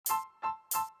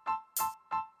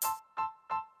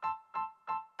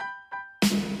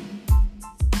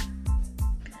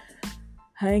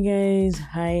Hi guys,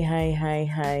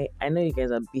 hi. I know you guys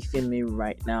are beefing me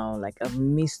right now. Like I've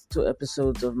missed two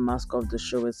episodes of Mask of the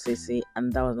Show with Cece,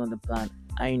 and that was not the plan.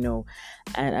 I know,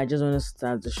 and I just want to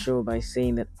start the show by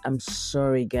saying that I'm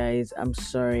sorry, guys. I'm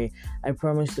sorry. I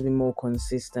promise to be more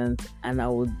consistent, and I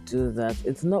will do that.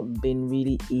 It's not been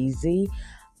really easy.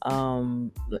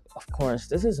 Of course,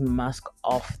 this is Mask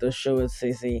Off the Show with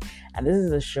Cece, and this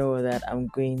is a show that I'm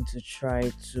going to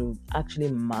try to actually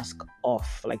mask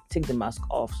off, like take the mask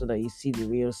off so that you see the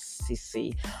real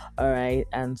Cece. All right,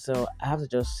 and so I have to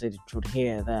just say the truth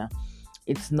here that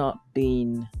it's not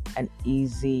been an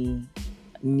easy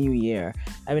new year.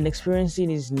 I've been experiencing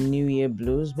these new year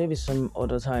blues. Maybe some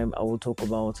other time I will talk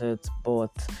about it,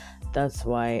 but that's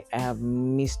why I have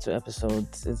missed two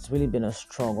episodes. It's really been a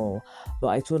struggle. But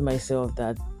I told myself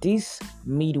that this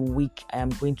midweek I am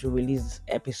going to release this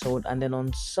episode, and then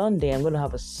on Sunday I'm going to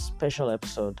have a special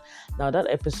episode. Now that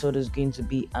episode is going to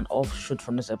be an offshoot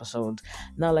from this episode.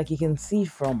 Now, like you can see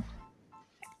from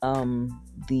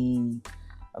the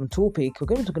topic, we're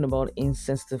going to be talking about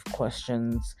insensitive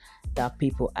questions that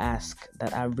people ask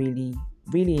that are really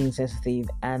insensitive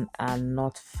and are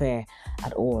not fair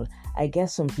at all. I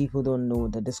guess some people don't know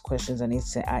that these questions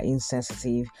are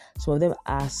insensitive. Some of them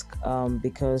ask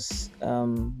because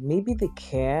maybe they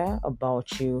care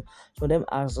about you. Some of them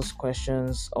ask those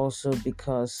questions also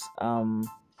because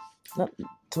not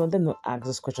some of them don't ask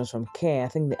those questions from care. I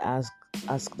think they ask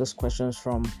those questions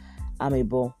from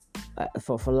amable,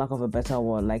 for lack of a better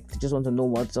word. Like they just want to know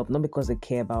what's up, not because they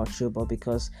care about you, but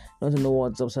because they want to know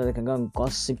what's up so they can go and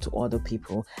gossip to other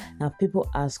people. Now, people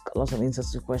ask lots of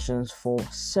insensitive questions for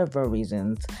several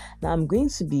reasons. Now, I'm going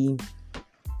to be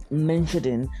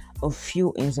mentioning a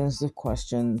few insensitive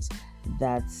questions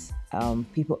that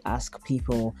people ask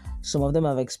people. Some of them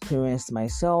I've experienced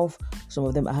myself, some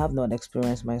of them I have not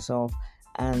experienced myself,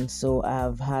 and so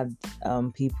I've had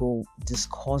people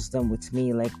discuss them with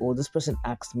me, like, oh, this person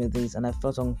asked me this and I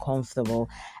felt uncomfortable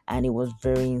and it was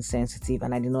very insensitive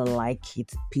and I did not like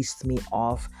it, pissed me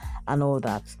off and all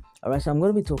that. All right, so I'm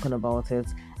going to be talking about it,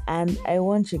 and I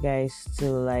want you guys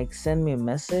to like send me a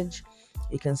message.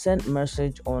 You can send a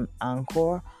message on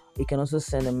Anchor. You can also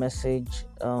send a message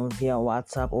via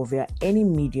WhatsApp or via any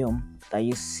medium that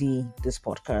you see this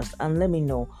podcast, and let me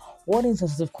know what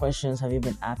insensitive questions have you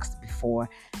been asked before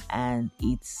and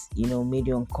it's made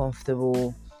you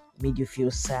uncomfortable, made you feel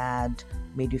sad,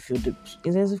 made you feel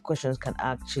insensitive questions can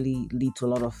actually lead to a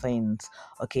lot of things.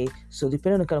 Okay, so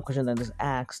depending on the kind of question that is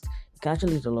asked, it can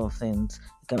actually lead to a lot of things.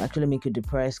 It can actually make you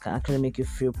depressed, can actually make you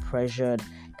feel pressured,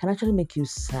 can actually make you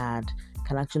sad,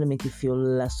 can actually make you feel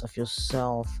less of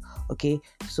yourself. Okay,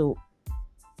 so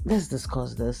let's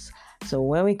discuss this. So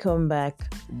when we come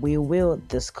back, we will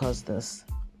discuss this.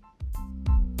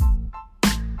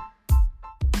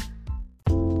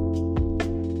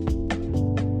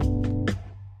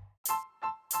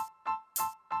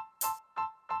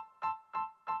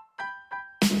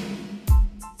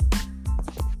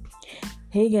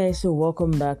 Hey guys, so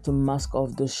welcome back to Mask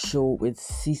of the Show with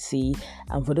Cece.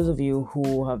 And for those of you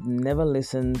who have never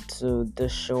listened to the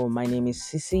show, my name is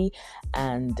Cece,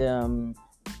 and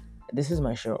this is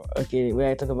my show, okay,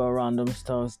 where I talk about random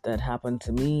stuff that happen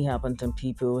to me, happen to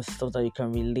people, stuff that you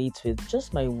can relate with,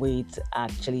 just my way to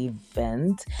actually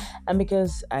vent. And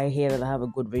because I hear that I have a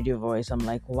good radio voice, I'm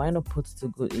like, why not put it to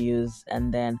good use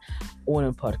and then own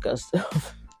a podcast?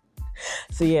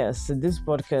 So yes, so this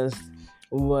podcast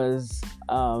was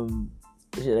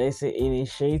should I say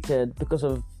initiated because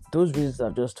of those reasons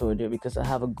I've just told you, because I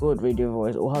have a good radio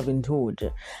voice, or have been told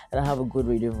that I have a good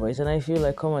radio voice, and I feel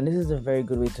like, come on, this is a very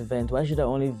good way to vent. Why should I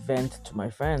only vent to my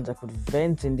friends? I could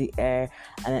vent in the air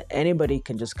and then anybody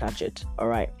can just catch it. All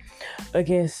right,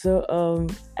 okay, so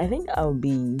I think I'll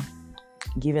be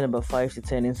given about 5 to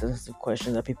 10 insensitive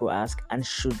questions that people ask and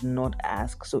should not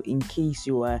ask. So in case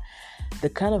you are the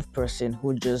kind of person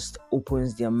who just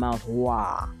opens their mouth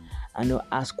and they'll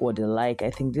ask what they like, I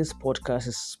think this podcast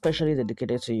is especially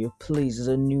dedicated to you. Please, it's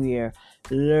a new year.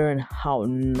 Learn how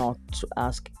not to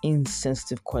ask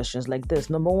insensitive questions like this.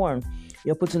 Number one,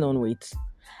 you're putting on weight.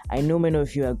 I know many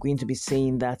of you are going to be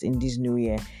saying that in this new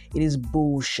year. It is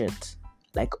bullshit.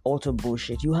 Like utter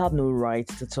bullshit. You have no right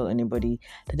to tell anybody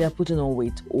that they're putting on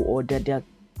weight or that they're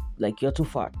like, you're too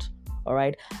fat. All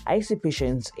right. I see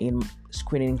patients in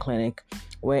screening clinic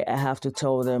where I have to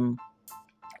tell them,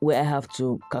 where I have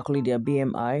to calculate their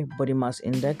BMI, body mass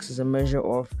index, is a measure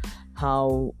of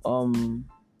how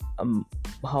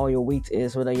your weight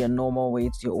is, whether you're normal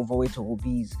weight, you're overweight or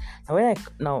obese.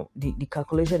 Now the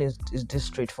calculation is this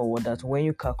straightforward, that when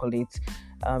you calculate,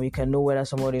 you can know whether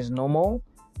somebody is normal.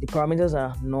 The parameters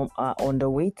are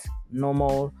underweight,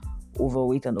 normal,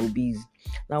 overweight and obese.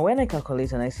 Now, when I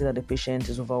calculate and I see that the patient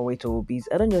is overweight or obese,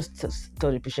 I don't just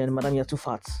tell the patient, Madam, you're too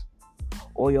fat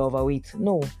or you're overweight.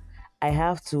 No, I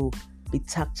have to be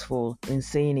tactful in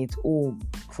saying it. Oh,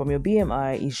 from your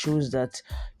BMI, it shows that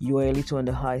you are a little on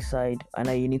the high side and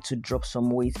that you need to drop some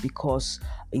weight because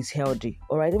it's healthy.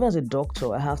 All right, even as a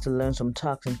doctor, I have to learn some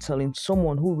tact in telling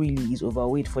someone who really is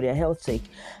overweight for their health sake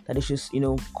that they should,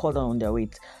 cut down on their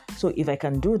weight. So if I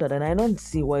can do that, and I don't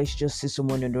see why I should just see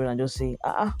someone in the road and just say,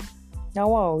 now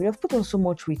wow, you have put on so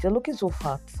much weight, you're looking so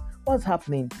fat. What's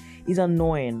happening? It's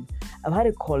annoying. I've had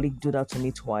a colleague do that to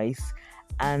me twice,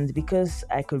 and because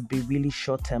I could be really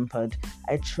short-tempered,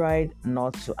 I tried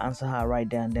not to answer her right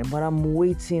there and then, but I'm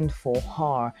waiting for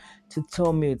her to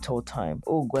tell me a third time.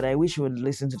 Oh God, I wish you would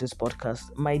listen to this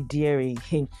podcast. My dearie,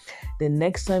 the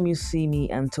next time you see me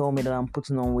and tell me that I'm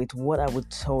putting on weight, what I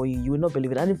would tell you, you will not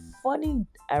believe it. And the funny,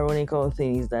 ironical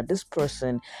thing is that this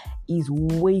person is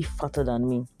way fatter than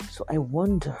me. So I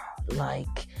wonder,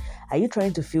 are you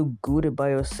trying to feel good about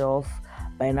yourself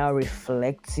by now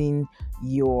reflecting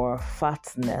your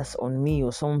fatness on me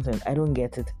or something? I don't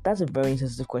get it. That's a very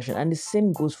insensitive question. And the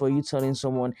same goes for you telling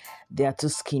someone they are too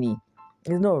skinny.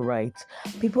 It's not right.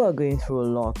 People are going through a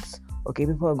lot. Okay,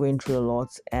 people are going through a lot,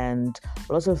 and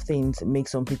lots of things make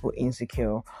some people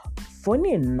insecure.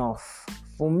 Funny enough,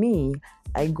 for me,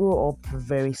 I grew up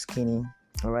very skinny,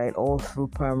 all right, all through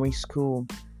primary school,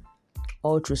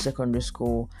 all through secondary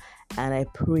school, and I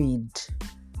prayed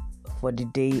for the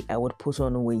day I would put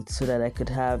on weight so that I could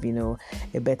have, a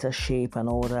better shape and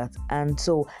all that. And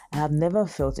so I have never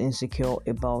felt insecure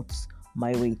about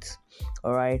my weight.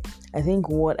 All right. I think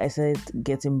what I started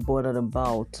getting bothered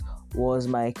about was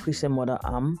my Christian mother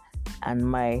arm and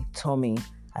my tummy.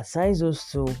 Aside those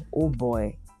two, oh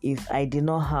boy, if I did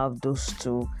not have those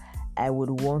two, I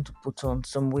would want to put on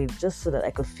some weight just so that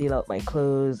I could feel out my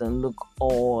clothes and look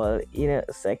all,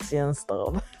 sexy and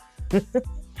stuff.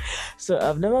 So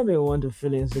I've never been one to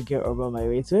feel insecure about my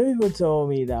weight. So when people tell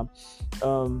me that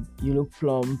you look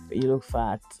plump, you look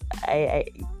fat,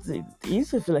 it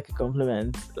used to feel like a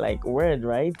compliment, like weird,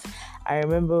 right? I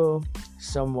remember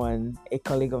someone, a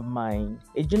colleague of mine,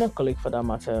 a junior colleague for that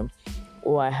matter,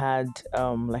 who I had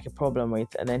like a problem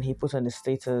with, and then he put on the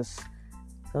status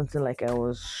something like I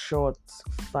was short,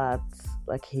 fat,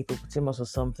 like hippopotamus or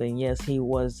something. Yes, he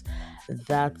was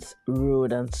that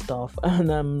rude and stuff. And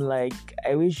I'm like,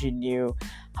 I wish you knew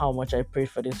how much I prayed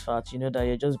for this fat. You know that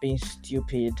you're just being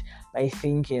stupid by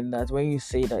thinking that when you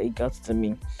say that it gets to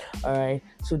me. Alright,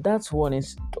 so that's one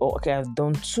is okay. I've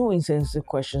done two insensitive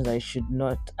questions I should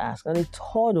not ask. And the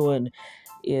third one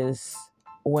is,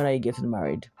 when are you getting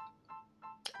married?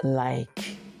 Like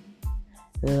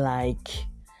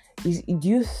do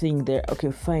you think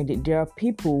okay, fine, there are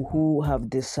people who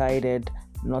have decided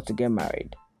not to get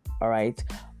married, all right,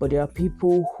 but there are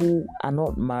people who are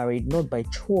not married not by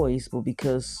choice but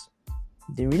because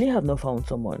they really have not found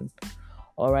someone.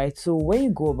 All right, so when you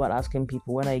go about asking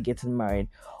people, when are you getting married,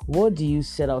 what do you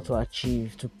set out to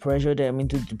achieve? To pressure them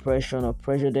into depression or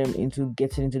pressure them into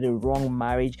getting into the wrong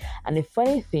marriage? And the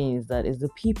funny thing is that it's the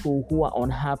people who are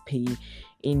unhappy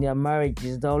in their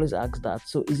marriages that always ask that.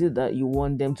 So is it that you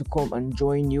want them to come and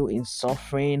join you in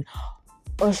suffering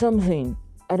or something?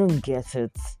 I don't get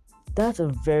it. That's a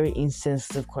very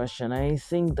insensitive question. I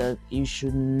think that you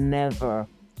should never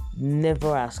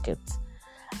ask it.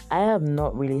 I have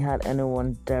not really had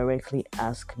anyone directly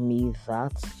ask me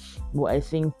that, but I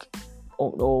think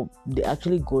they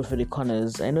actually go for the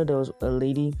corners. I know there was a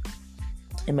lady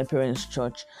in my parents'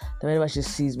 church that whenever she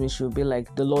sees me, she'll be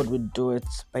like, the Lord will do it.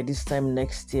 By this time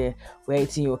next year, we're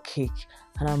eating your cake.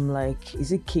 And I'm like,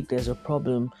 is it cake? There's a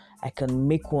problem. I can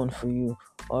make one for you.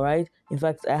 All right. In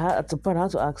fact, I had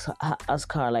to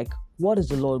ask her, like, what is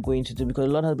the Lord going to do? Because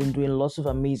the Lord has been doing lots of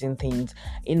amazing things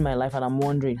in my life, and I'm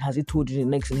wondering, has He told you the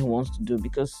next thing He wants to do?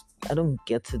 Because I don't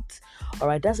get it. All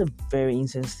right, that's a very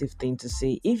insensitive thing to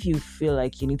say. If you feel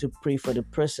like you need to pray for the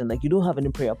person, like you don't have any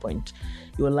prayer point,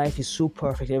 your life is so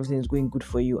perfect, everything is going good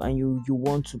for you, and you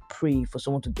want to pray for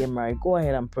someone to get married, go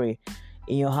ahead and pray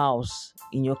in your house,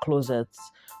 in your closet.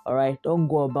 All right, don't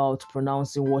go about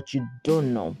pronouncing what you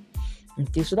don't know.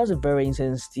 Okay, so that's a very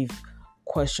insensitive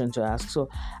question to ask. So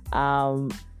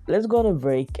let's go on a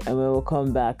break, and when we'll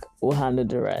come back, we'll handle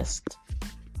the rest.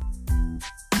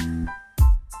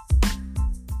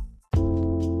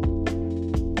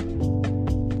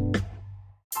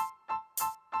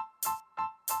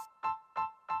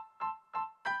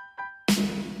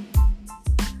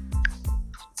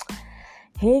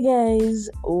 Hey guys,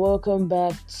 welcome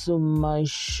back to my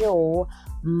show,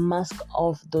 Mask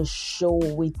of the Show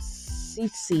with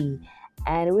Cece.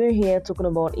 And we're here talking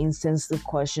about insensitive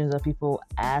questions that people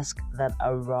ask that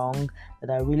are wrong, that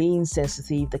are really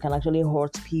insensitive, that can actually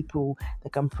hurt people,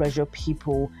 that can pressure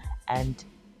people, and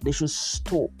they should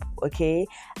stop. Okay.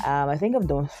 I think I've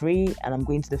done three, and I'm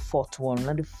going to the fourth one.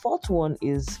 Now, the fourth one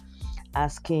is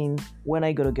asking, when are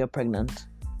you gonna get pregnant,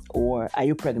 or are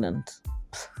you pregnant?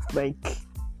 Like,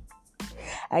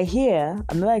 I've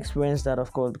never experienced that,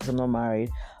 of course, because I'm not married,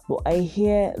 but I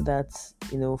hear that,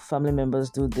 family members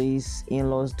do this, in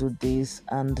laws do this,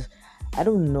 and I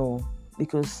don't know,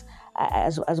 because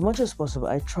as much as possible,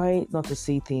 I try not to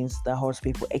say things that hurt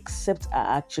people, except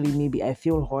maybe I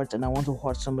feel hurt and I want to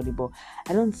hurt somebody, but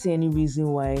I don't see any reason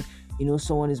why,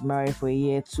 someone is married for a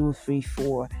year, two, three,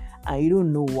 four, and you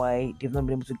don't know why they've not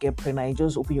been able to get pregnant. You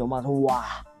just open your mouth, wow,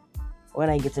 when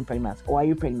are you getting pregnant? Or are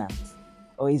you pregnant?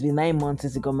 Or it's been 9 months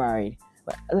since you got married.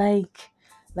 But like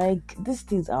these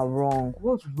things are wrong.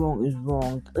 What's wrong is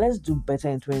wrong. Let's do better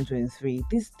in 2023.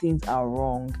 These things are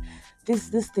wrong.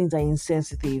 These things are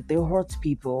insensitive. They hurt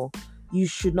people. You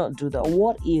should not do that.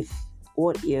 What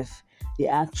if they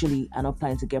actually are not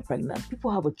planning to get pregnant?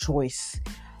 People have a choice.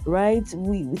 Right?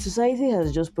 Society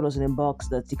has just put us in a box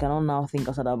that you cannot now think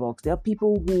outside that box. There are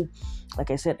people who, like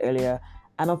I said earlier,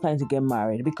 are not planning to get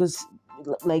married because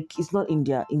like it's not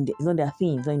their thing,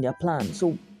 it's not in their plan.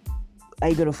 So are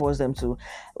you gonna force them to?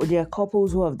 Or there are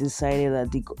couples who have decided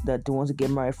that they want to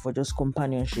get married for just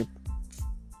companionship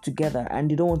together and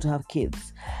they don't want to have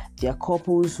kids. There are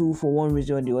couples who, for one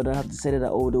reason or the other, have decided that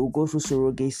they will go through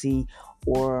surrogacy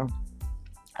or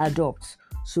adopt.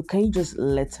 So can you just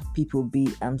let people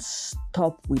be and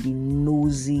stop with the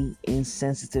nosy,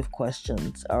 insensitive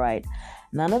questions? All right.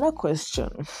 Now another question,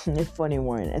 a funny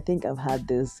one. I think I've had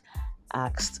this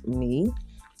asked me.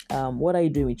 What are you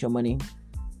doing with your money?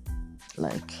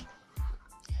 Like,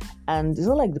 and it's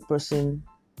not like the person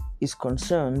is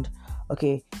concerned.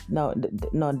 Okay, now,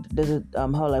 no, there's a how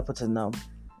will I put it now?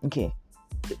 Okay,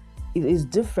 it is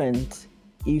different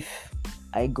if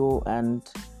I go and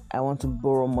I want to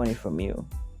borrow money from you.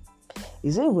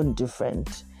 Is it even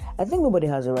different? I think nobody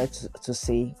has a right to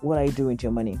say, what are you doing with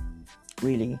your money?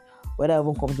 Really? Whether I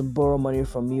even come to borrow money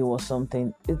from you or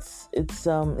something, it's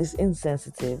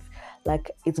insensitive.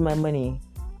 Like, it's my money,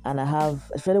 and I have,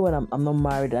 especially when I'm not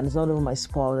married and it's not even my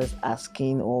spouse that's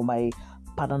asking or my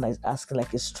partner that is asking,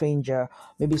 like a stranger,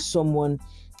 maybe someone.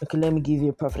 Okay, let me give you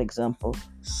a perfect example.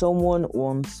 Someone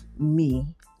wants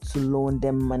me to loan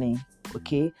them money.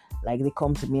 Okay, like they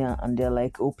come to me and they're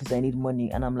like, oh please, I need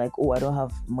money, and I'm like, oh, I don't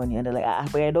have money, and they're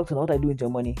like, but you're a doctor, what I do with your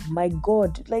money? My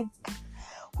God, like,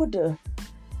 what the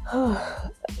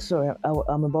sorry,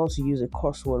 I'm about to use a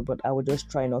curse word, but I would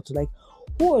just try not to. Like,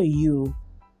 who are you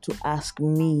to ask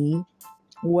me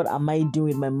what am I doing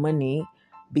with my money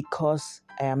because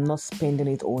I am not spending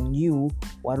it on you,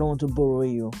 or I don't want to borrow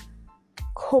you?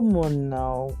 Come on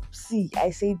now. See,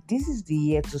 I say this is the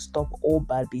year to stop all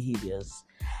bad behaviors.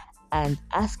 And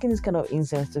asking this kind of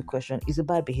insensitive question is a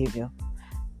bad behavior.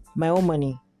 My own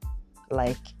money.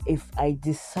 Like, if I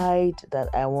decide that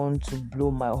I want to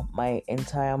blow my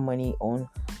entire money on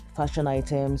fashion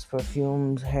items,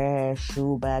 perfumes, hair,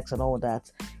 shoe, bags, and all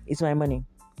that, it's my money.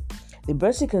 The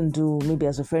best you can do, maybe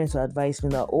as a friend, to advise me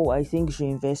that, oh, I think you should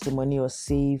invest your money or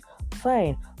save.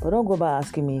 Fine, but don't go by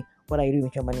asking me, what are you doing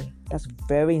with your money? That's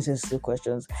very insensitive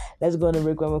questions. Let's go on a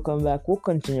break. When we come back, we'll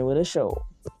continue with the show.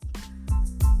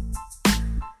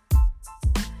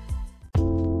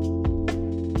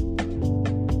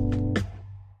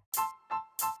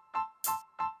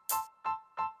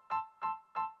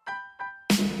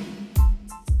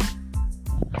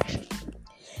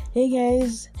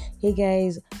 Hey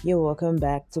guys, you're welcome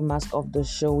back to Mask of the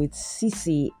Show with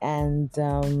Cece, and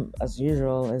as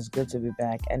usual, it's good to be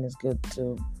back, and it's good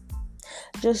to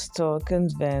just talk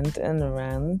and vent and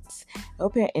rant. I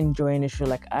hope you're enjoying the show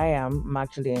like I am. I'm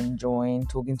actually enjoying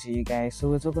talking to you guys. So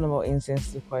we're talking about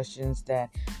insensitive questions that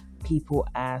people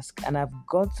ask, and I've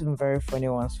got some very funny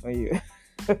ones for you.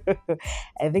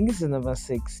 I think this is number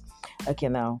 6. Okay,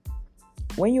 now,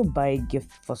 when you buy a gift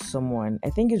for someone, I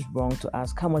think it's wrong to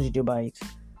ask, how much did you buy it?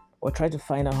 Or try to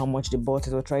find out how much they bought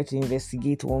it, or try to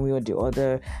investigate one way or the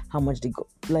other how much they got.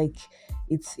 Like,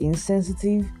 it's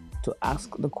insensitive to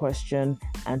ask the question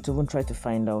and to even try to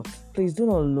find out. Please do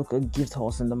not look a gift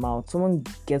horse in the mouth. Someone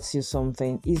gets you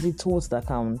something, is it towards the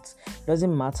account? It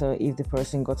doesn't matter if the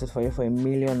person got it for you for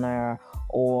 ₦1,000,000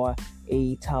 or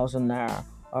 1,000 naira.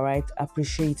 All right,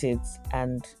 appreciate it,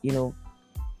 and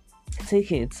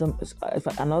take it.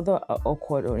 If another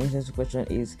awkward or insensitive question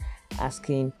is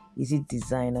asking Is it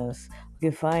designers?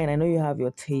 Okay, fine. I know you have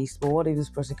your taste, but what if this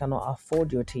person cannot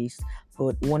afford your taste,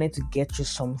 but wanted to get you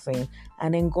something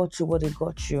and then got you what they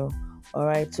got you? All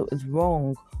right, so it's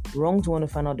wrong. Wrong to want to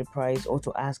find out the price or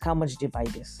to ask how much did you buy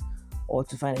this, or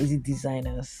to find is it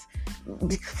designers?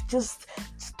 Just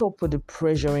stop with the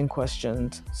pressuring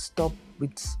questions. Stop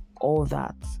with all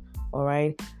that. All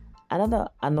right. Another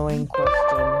annoying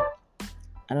question.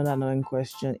 Another annoying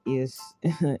question is,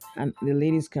 and the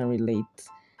ladies can relate,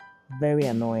 very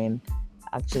annoying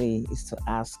actually, is to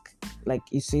ask, like,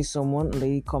 you see someone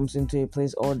lady comes into a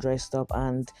place all dressed up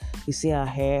and you see her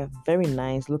hair very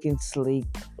nice, looking sleek,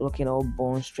 looking all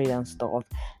bone straight and stuff,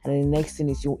 and then the next thing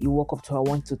is you walk up to her,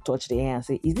 want to touch the hair and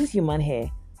say, is this human hair?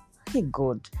 Hey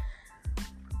god,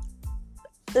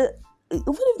 even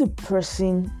if the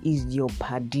person is your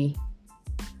paddy,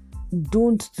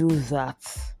 don't do that.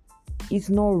 It's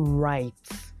not right.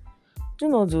 Do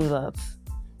not do that.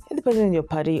 If the person in your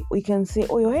party, we can say,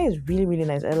 oh, your hair is really, really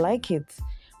nice. I like it.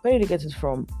 Where did you get it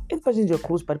from? If the person is your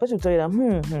close party, the person will tell you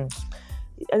that,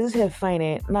 I just hair fine,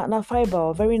 eh? Now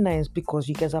fiber, very nice because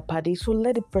you guys are party. So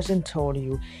let the person tell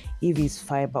you if it's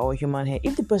fiber or human hair.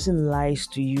 If the person lies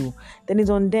to you, then it's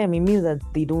on them. It means that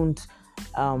they don't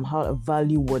how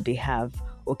value what they have,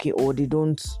 okay, or they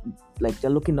don't, like, they're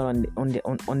looking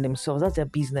on themselves. That's their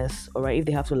business, all right. If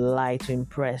they have to lie to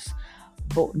impress,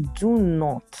 but do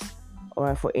not, all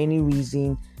right, for any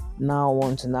reason now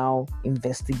want to now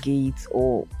investigate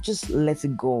or just let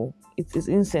it go. It's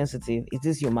insensitive. Is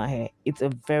this human hair? It's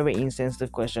a very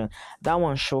insensitive question. That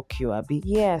one shock you, Abby?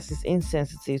 Yes, it's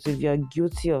insensitive. So if you're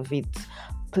guilty of it,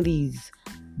 please,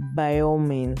 by all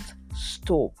means,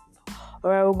 stop. All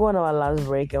right, we'll go on our last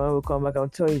break, and when we come back, I'll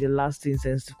tell you the last two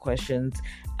insensitive questions,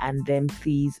 and then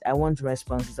please, I want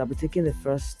responses. I'll be taking the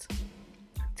first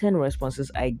 10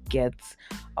 responses I get,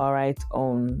 all right,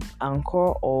 on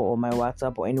Anchor or on my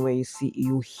WhatsApp or anywhere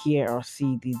you hear or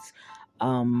see these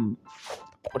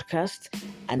podcast,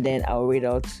 and then I'll read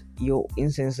out your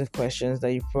insensitive questions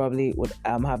that you probably would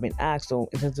have been asked, or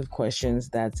insensitive questions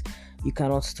that you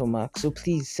cannot stomach. So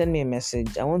please send me a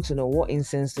message. I want to know, what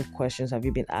insensitive questions have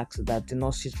you been asked that did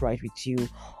not sit right with you,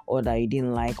 or that you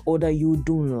didn't like, or that you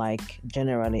don't like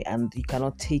generally, and you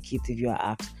cannot take it if you are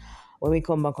asked. When we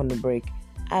come back on the break,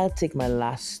 I'll take my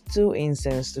last two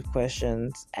insensitive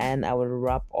questions and I will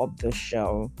wrap up the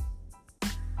show.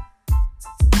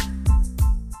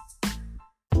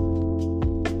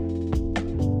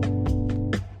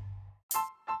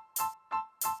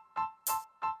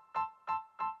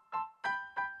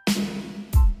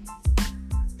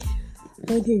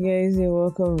 Okay, guys, you're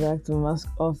welcome back to Mask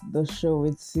Off the Show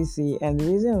with Cece. And the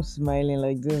reason I'm smiling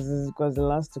like this is because the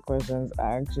last two questions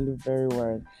are actually very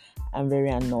weird and very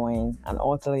annoying and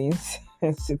utterly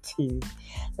insensitive.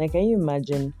 Like, can you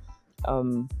imagine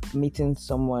meeting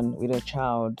someone with a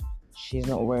child, she's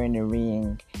not wearing a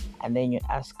ring, and then you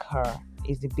ask her,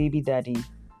 is the baby daddy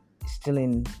still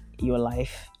in your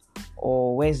life?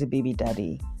 Or where's the baby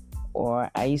daddy?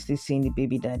 Or are you still seeing the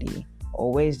baby daddy?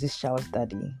 Or where is this child's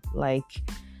daddy? Like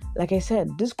I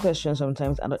said, these questions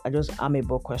sometimes are just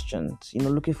amiable questions,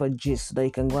 looking for gist so that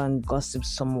you can go and gossip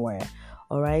somewhere.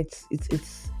 All right,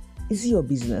 it's your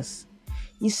business.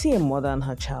 You see a mother and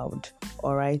her child,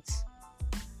 all right,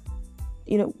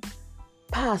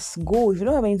 pass, go. If you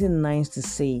don't have anything nice to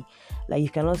say, like, you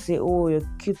cannot say, oh, you're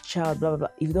a cute child, blah blah blah.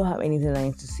 If you don't have anything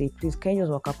nice to say, please, can you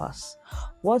just walk up pass?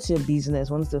 What's your business?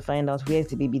 Wants to find out, where's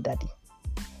the baby daddy?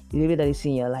 The baby daddy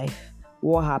in your life.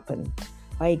 What happened?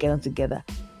 Why are you getting together?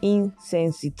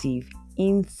 Insensitive.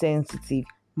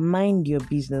 Mind your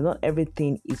business. Not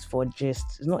everything is for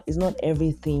gist. It's not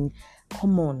everything.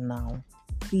 Come on now.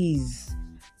 Please.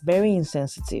 Very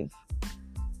insensitive.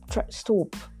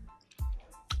 Stop.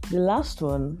 The last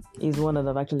one is one that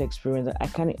I've actually experienced. I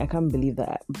can't believe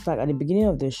that. In fact, at the beginning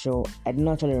of the show, I did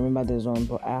not actually remember this one,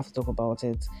 but I have to talk about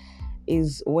it.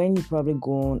 Is when you probably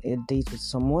go on a date with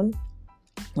someone,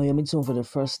 or you meet someone for the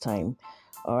first time.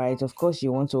 All right, of course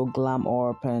you want to glam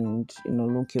up and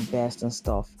look your best and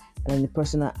stuff, and then the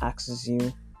person that asks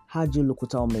you, how do you look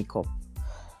without makeup?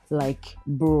 Like,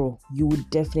 bro, you would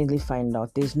definitely find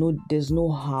out. There's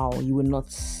no how you will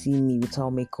not see me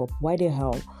without makeup. Why the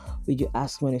hell would you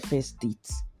ask me on a first date,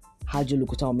 how do you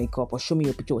look without makeup, or show me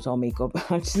your picture without makeup?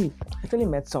 Actually, I actually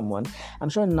met someone. I'm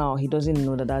sure now he doesn't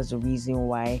know that that's the reason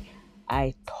why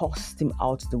I tossed him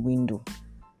out the window.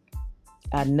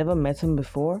 I'd never met him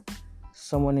before.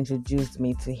 Someone introduced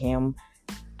me to him,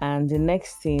 and the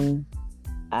next thing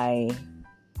I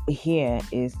hear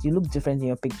is, you look different in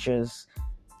your pictures.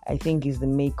 I think it's the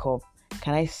makeup.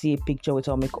 Can I see a picture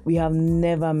without makeup? We have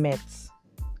never met.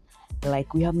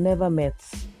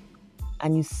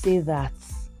 And you say that.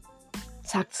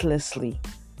 tactlessly,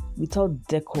 without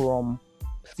decorum.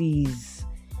 Please,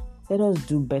 let us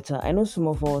do better. I know some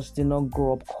of us did not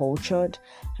grow up cultured.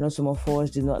 I know some of us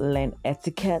did not learn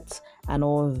etiquette and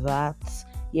all that.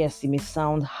 Yes, it may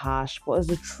sound harsh, but it's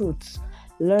the truth.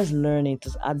 Let's learn it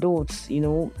as adults.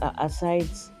 Aside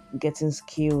getting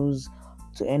skills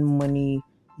to earn money,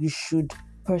 you should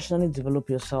personally develop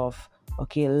yourself.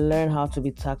 Okay, learn how to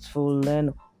be tactful,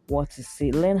 learn what to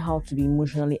say, learn how to be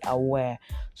emotionally aware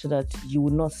so that you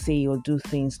would not say or do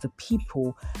things to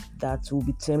people that will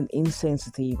be termed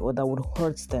insensitive or that would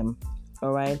hurt them.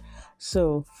 All right.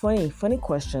 So funny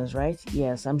questions, right?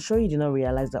 Yes, I'm sure you did not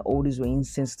realize that all these were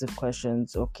insensitive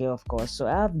questions. Okay, of course. So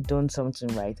I have done something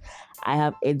right. I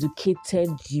have educated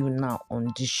you now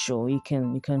on this show. You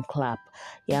can clap.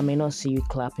 Yeah, I may not see you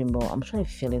clapping, but I'm sure I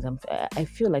feel it. I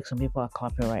feel like some people are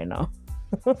clapping right now.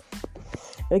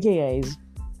 Okay, guys.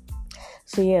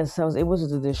 So yes, I was able to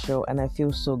do this show and I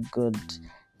feel so good.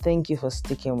 Thank you for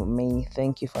sticking with me.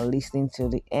 Thank you for listening till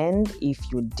the end. If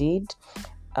you did,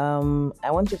 I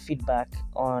want your feedback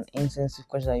on insensitive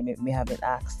questions that you may have been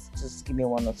asked. Just give me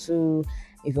one or two.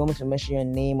 If you want me to mention your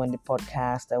name on the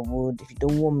podcast, I would. If you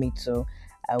don't want me to,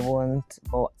 I won't.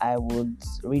 But I would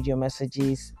read your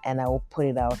messages and I will put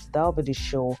it out. That'll be the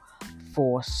show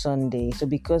for Sunday. So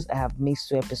because I have missed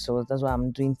 2 episodes, that's why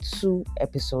I'm doing 2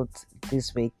 episodes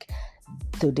this week.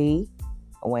 Today,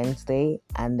 Wednesday,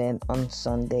 and then on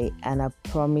Sunday. And I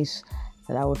promise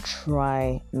that I will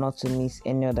try not to miss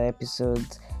any other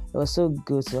episodes. It was so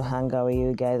good to hang out with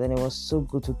you guys, and it was so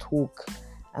good to talk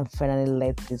and finally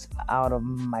let this out of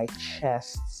my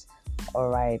chest. All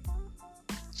right,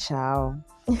 ciao.